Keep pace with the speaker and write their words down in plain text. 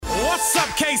What's up,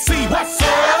 KC? What's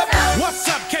up? What's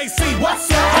up, KC? What's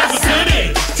up? Kansas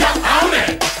City, jump on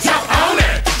it, jump on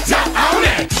it, jump on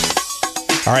it.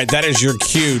 All right, that is your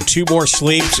cue. 2 more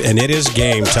sleeps, and it is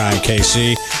game time,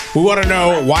 KC. We want to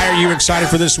know, why are you excited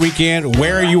for this weekend?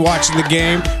 Where are you watching the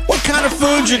game? What kind of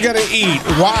food you're going to eat?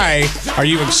 Why are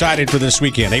you excited for this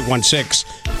weekend?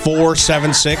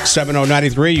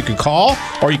 816-476-7093. You can call,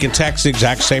 or you can text the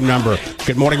exact same number.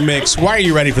 Good morning, Mix. Why are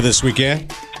you ready for this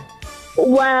weekend?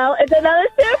 Well, it's another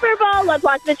Super Bowl. Let's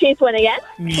watch the Chiefs win again.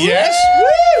 Yes.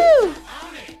 Woo!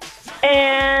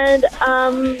 And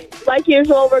like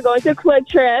usual, we're going to Quick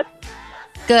Trip.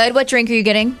 Good. What drink are you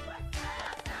getting?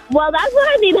 Well, that's what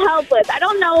I need help with. I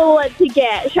don't know what to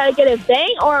get. Should I get a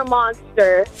Bang or a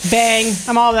Monster? Bang.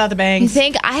 I'm all about the You bangs.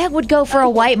 think I would go for a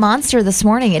white Monster this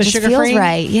morning? It The just sugar-free? feels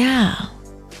right. Yeah.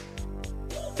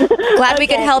 Glad we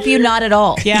could help you not at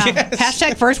all. Yeah. Yes.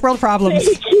 Hashtag first world problems.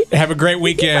 Have a great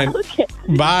weekend. Okay.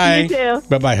 Bye. You too.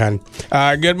 Bye-bye, hon.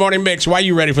 Good morning, Mix. Why are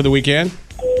you ready for the weekend?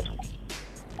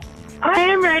 I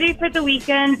am ready for the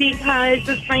weekend because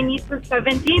it's my niece's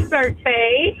 17th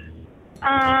birthday,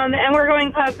 and we're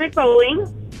going cosmic bowling,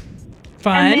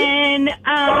 Fun. and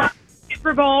then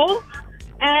Super Bowl,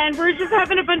 and we're just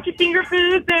having a bunch of finger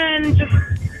foods and just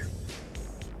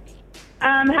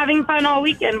having fun all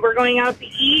weekend. We're going out to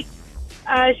eat.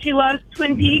 She loves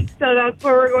Twin Peaks, so that's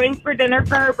where we're going for dinner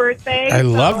for her birthday. I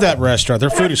love that restaurant. Their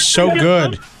food is so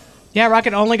good. Yeah,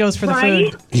 Rocket only goes for the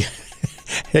Right? food.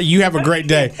 You have a great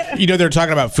day. You know, they're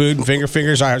talking about food and finger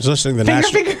fingers. I was listening to the Finger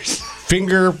national fingers.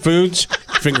 finger foods,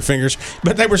 finger fingers.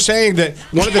 But they were saying that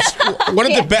one of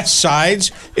the best sides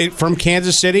from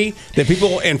Kansas City that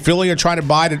people in Philly are trying to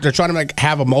buy. They're trying to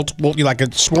have a multiple, like a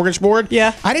smorgasbord.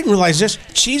 Yeah. I didn't realize this.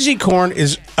 Cheesy corn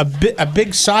is a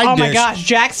big side Oh dish. my gosh,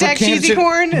 Jack for Stack Kansas cheesy City.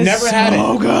 corn is Never had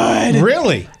so it. good.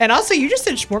 Really? And also, you just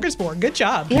said smorgasbord. Good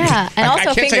job. Yeah. And I also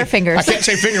can't finger say, fingers. I can't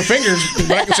say finger fingers,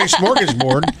 but I can say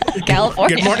smorgasbord. California.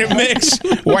 Good morning, Mix.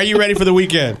 Why are you ready for the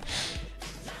weekend?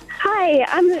 Hi,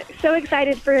 I'm so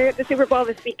excited for the Super Bowl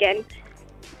this weekend.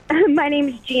 My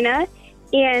name's Gina,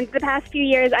 and the past few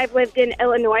years I've lived in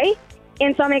Illinois,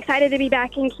 and so I'm excited to be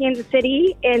back in Kansas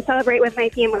City and celebrate with my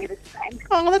family this time.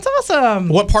 Oh, that's awesome.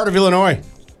 What part of Illinois?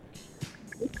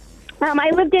 I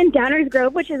lived in Downers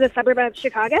Grove, which is a suburb of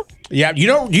Chicago. Yeah,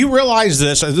 you realize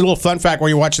this, a little fun fact while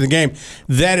you're watching the game,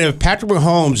 that if Patrick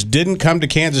Mahomes didn't come to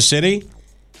Kansas City,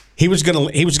 he was gonna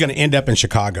end up in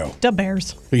Chicago. The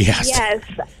Bears. Yes. Yes.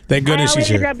 Thank goodness I he's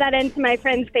always here. rub that into my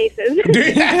friends' faces. In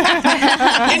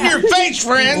your face,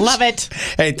 friends. Love it.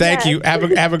 Hey, thank you.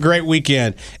 Have a great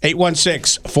weekend.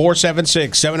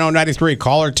 816-476-7093.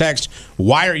 Call or text.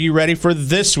 Why are you ready for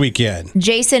this weekend?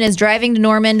 Jason is driving to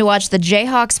Norman to watch the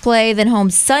Jayhawks play, then home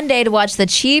Sunday to watch the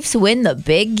Chiefs win the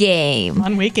big game.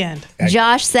 Fun weekend.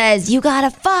 Josh says, you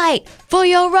gotta fight for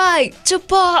your right to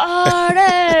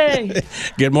party.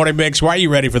 Good morning, Mix. Why are you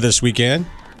ready for this weekend?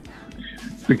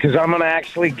 Because I'm going to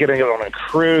actually get on a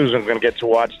cruise. I'm going to get to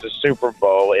watch the Super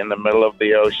Bowl in the middle of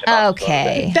the ocean. on Sunday.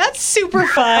 Okay. That's super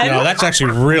fun. No, that's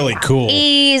actually really cool.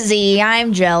 Easy.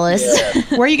 I'm jealous.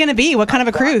 Where are you going to be? What kind of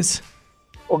a cruise?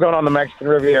 We're going on the Mexican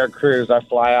Riviera cruise. I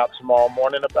fly out tomorrow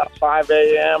morning about 5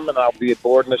 a.m., and I'll be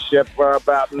aboard the ship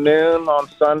about noon on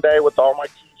Sunday with all my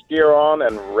gear on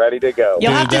and ready to go.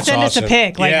 You'll Dude, have to that's send us a awesome.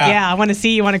 pic. Like, Yeah. yeah, I want to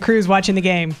see you on a cruise watching the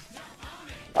game.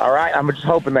 All right. I'm just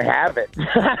hoping they have it. And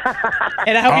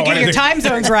I hope you Oh, get your time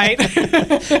zones right.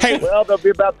 Well, there'll be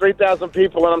about 3,000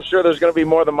 people, and I'm sure there's going to be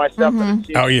more than myself. And the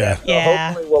Chiefs. Oh, yeah. So Yeah.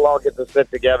 hopefully we'll all get to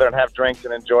sit together and have drinks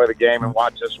and enjoy the game and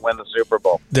watch us win the Super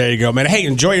Bowl. There you go, man. Hey,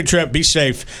 enjoy your trip. Be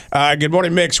safe. Good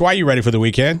morning, Mix. Why are you ready for the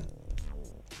weekend?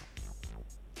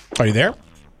 Are you there?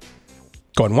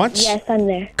 Going once? Yes, I'm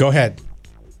there. Go ahead.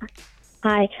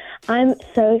 Hi, I'm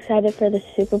so excited for the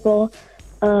Super Bowl.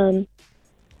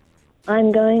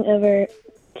 I'm going over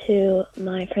to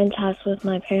my friend's house with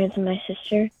my parents and my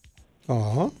sister,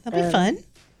 Uh-huh. That'll be fun.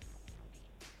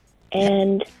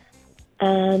 and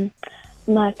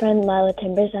my friend Lila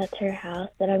Timbers, that's her house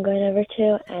that I'm going over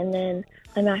to, and then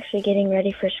I'm actually getting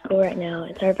ready for school right now.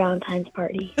 It's our Valentine's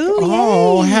party. Ooh,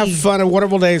 Oh, yay. have fun. A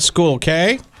wonderful day at school,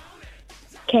 okay?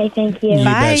 Okay, thank you. You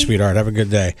Bye. bet, sweetheart. Have a good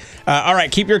day. All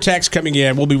right, keep your texts coming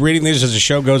in. We'll be reading these as the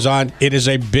show goes on. It is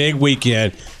a big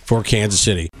weekend for Kansas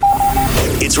City.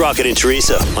 It's Rocket and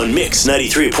Teresa on Mix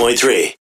 93.3.